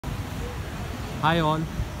Hi all,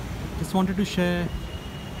 just wanted to share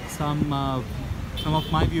some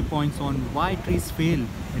of my viewpoints on why trees fail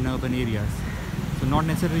in urban areas. So not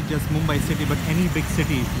necessarily just Mumbai city, but any big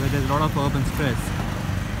city where there's a lot of urban stress.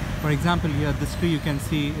 For example, here this tree you can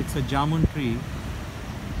see, it's a jamun tree,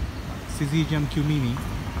 Syzygium cumini,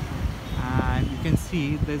 and you can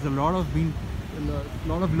see there's a lot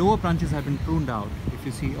of lower branches have been pruned out. If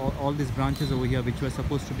you see all these branches over here which were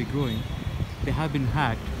supposed to be growing, they have been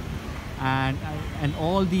hacked. And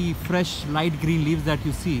all the fresh light green leaves that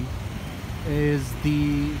you see is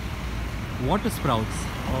the water sprouts,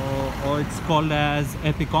 or it's called as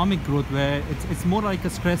epicomic growth, where it's more like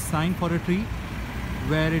a stress sign for a tree,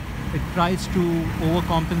 where it tries to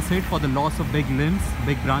overcompensate for the loss of big limbs,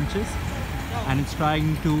 big branches, and it's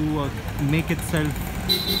trying to make itself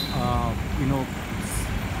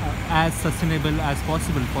as sustainable as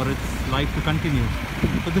possible for its life to continue.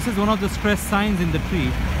 So this is one of the stress signs in the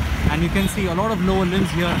tree. And you can see a lot of lower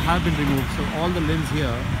limbs here have been removed. So all the limbs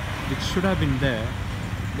here which should have been there,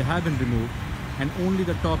 they have been removed, and only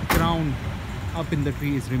the top crown up in the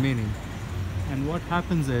tree is remaining. And what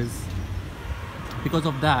happens is, because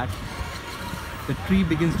of that, the tree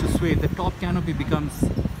begins to sway. The top canopy becomes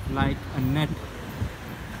like a net,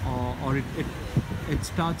 or it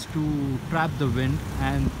starts to trap the wind,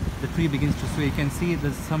 and the tree begins to sway. You can see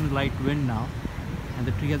there's some light wind now, and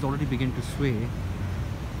the tree has already begun to sway.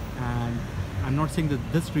 And I'm not saying that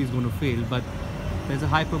this tree is going to fail, but there's a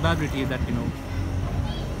high probability that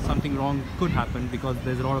something wrong could happen, because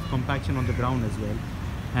there's a lot of compaction on the ground as well.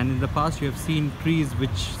 And in the past you have seen trees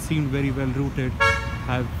which seemed very well rooted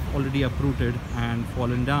have already uprooted and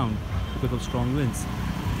fallen down because of strong winds.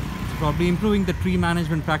 So probably improving the tree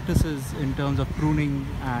management practices in terms of pruning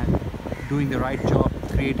and doing the right job,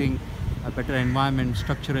 creating a better environment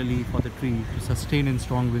structurally for the tree to sustain in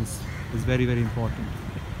strong winds is very, very important.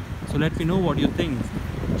 So let me know what you think.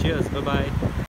 Cheers, bye bye.